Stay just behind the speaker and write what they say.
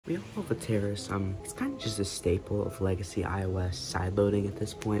We all know Veteris. It's kind of just a staple of legacy iOS sideloading at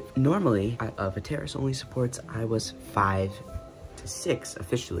this point. Normally, Veteris only supports iOS 5 to 6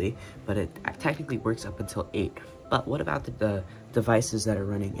 officially, but it technically works up until 8. But what about the devices that are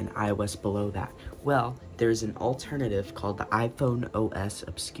running in iOS below that? Well, there's an alternative called the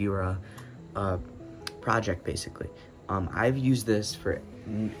iOSObscura project, basically. I've used this for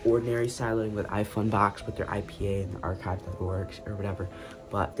ordinary sideloading with iPhoneBox with their IPA and their archive.org or whatever.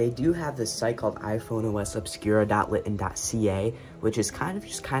 But they do have this site called iOSObscura.litten.ca, which is kind of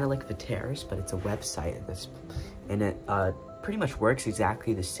like Veteris, but it's a website, and it pretty much works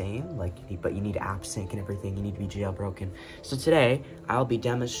exactly the same, but you need app sync and everything. You need to be jailbroken. So today, I'll be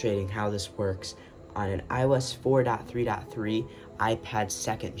demonstrating how this works on an iOS 4.3.3 iPad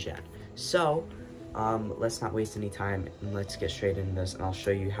 2nd gen. So, let's not waste any time and let's get straight into this, and I'll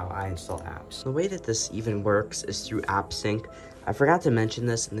show you how I install apps. The way that this even works is through app sync. I forgot to mention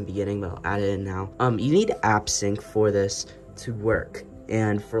this in the beginning, but I'll add it in now. You need app sync for this to work.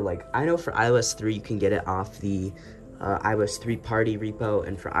 And for I know for iOS 3, you can get it off the iOS 3 party repo,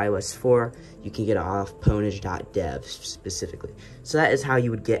 and for iOS 4, you can get it off ponage.dev specifically. So that is how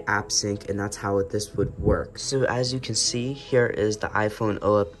you would get app sync, and that's how this would work. So as you can see, here is the iPhone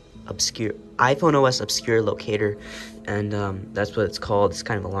OS Obscura Locator, and that's what it's called. It's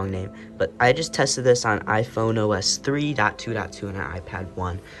kind of a long name, but I just tested this on iPhone OS 3.2.2 and an iPad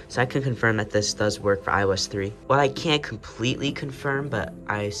 1, so I can confirm that this does work for iOS 3. What I can't completely confirm, but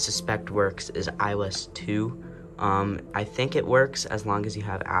I suspect works, is iOS 2. I think it works as long as you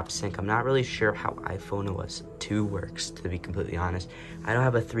have app sync. I'm not really sure how iPhone OS 2 works, to be completely honest. I don't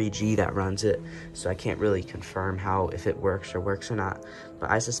have a 3G that runs it, so I can't really confirm if it works or not, but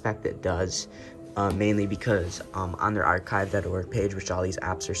I suspect it does, mainly because on their archive.org page, which all these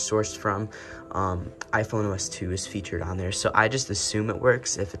apps are sourced from, iPhone OS 2 is featured on there, so I just assume it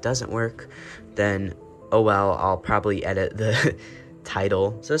works. If it doesn't work, then oh well, I'll probably edit the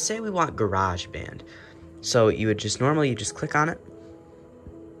title. So say we want GarageBand. So you would normally click on it.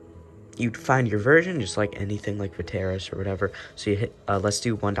 You'd find your version, just like anything like Veteris or whatever. So you hit, let's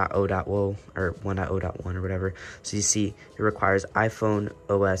do 1.0.1 or 1.0.1 or whatever. So you see it requires iPhone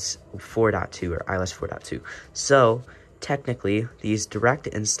OS 4.2 or iOS 4.2. So technically, these direct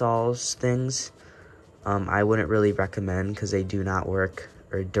installs things, I wouldn't really recommend because they do not work,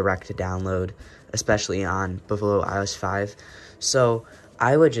 or direct to download, especially on below iOS 5. So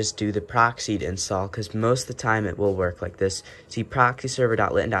I would just do the proxied install, because most of the time it will work like this. See,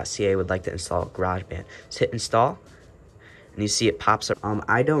 proxyserver.litten.ca would like to install GarageBand. So hit install, and you see it pops up.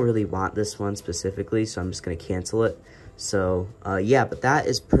 I don't really want this one specifically, so I'm just going to cancel it. So, yeah, but that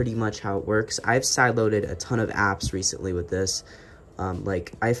is pretty much how it works. I've sideloaded a ton of apps recently with this.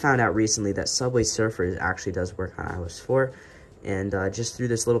 I found out recently that Subway Surfers actually does work on iOS 4, and just through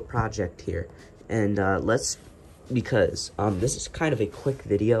this little project here. And because this is kind of a quick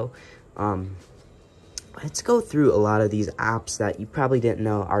video, let's go through a lot of these apps that you probably didn't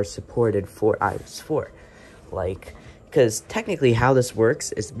know are supported for iOS 4. Because technically how this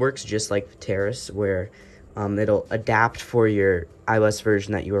works is works just like Veteris, where it'll adapt for your iOS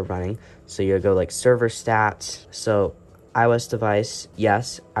version that you are running. So you'll go server stats, so iOS device,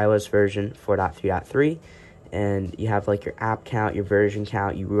 yes, iOS version 4.3.3, and you have your app count, your version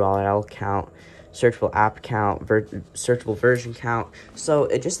count, your URL count, searchable app count, searchable version count. So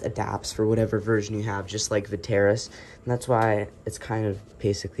it just adapts for whatever version you have, just like Veteris. And that's why it's kind of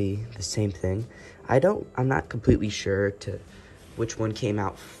basically the same thing. I'm not completely sure which one came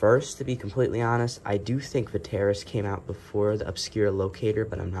out first, to be completely honest. I do think Veteris came out before the Obscura Locator,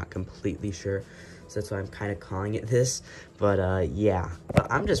 but I'm not completely sure. So that's why I'm kind of calling it this. But yeah, but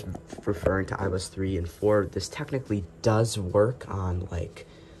I'm just referring to iOS 3 and 4. This technically does work on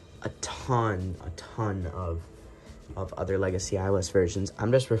a ton of other legacy iOS versions.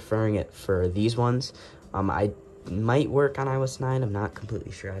 I'm just referring it for these ones. I might work on iOS 9. I'm not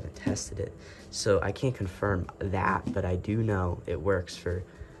completely sure. I haven't tested it, so I can't confirm that, but I do know it works for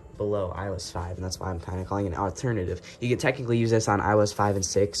below iOS 5, and that's why I'm kind of calling it an alternative. You can technically use this on iOS 5 and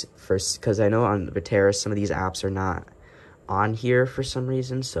 6 first, because I know on Veteris some of these apps are not on here for some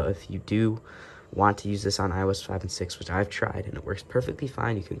reason. So if you do want to use this on iOS 5 and 6, which I've tried and it works perfectly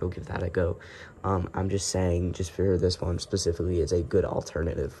fine, you can go give that a go. I'm just saying, just for this one specifically, is a good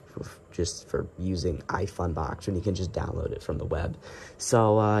alternative just for using iPhoneBox, when you can just download it from the web.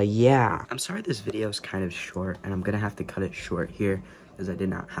 So yeah, I'm sorry this video is kind of short, and I'm gonna have to cut it short here because I did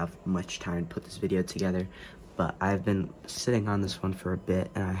not have much time to put this video together. but I've been sitting on this one for a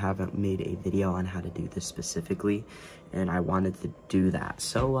bit, and I haven't made a video on how to do this specifically, and I wanted to do that.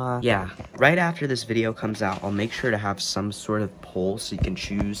 So, yeah, right after this video comes out, I'll make sure to have some sort of poll so you can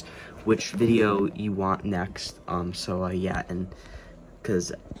choose which video you want next. Yeah, and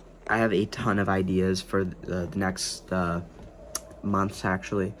because I have a ton of ideas for the next months,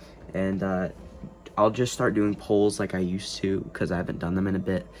 actually, and I'll just start doing polls like I used to, because I haven't done them in a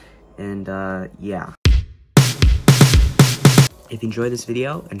bit. And yeah, if you enjoyed this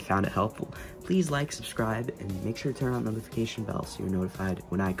video and found it helpful, please like, subscribe, and make sure to turn on the notification bell so you're notified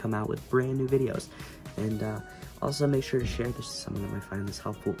when I come out with brand new videos. And also make sure to share this with someone that might find this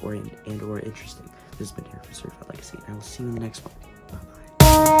helpful or interesting. This has been here for Certified Legacy, and I will see you in the next one. Bye-bye.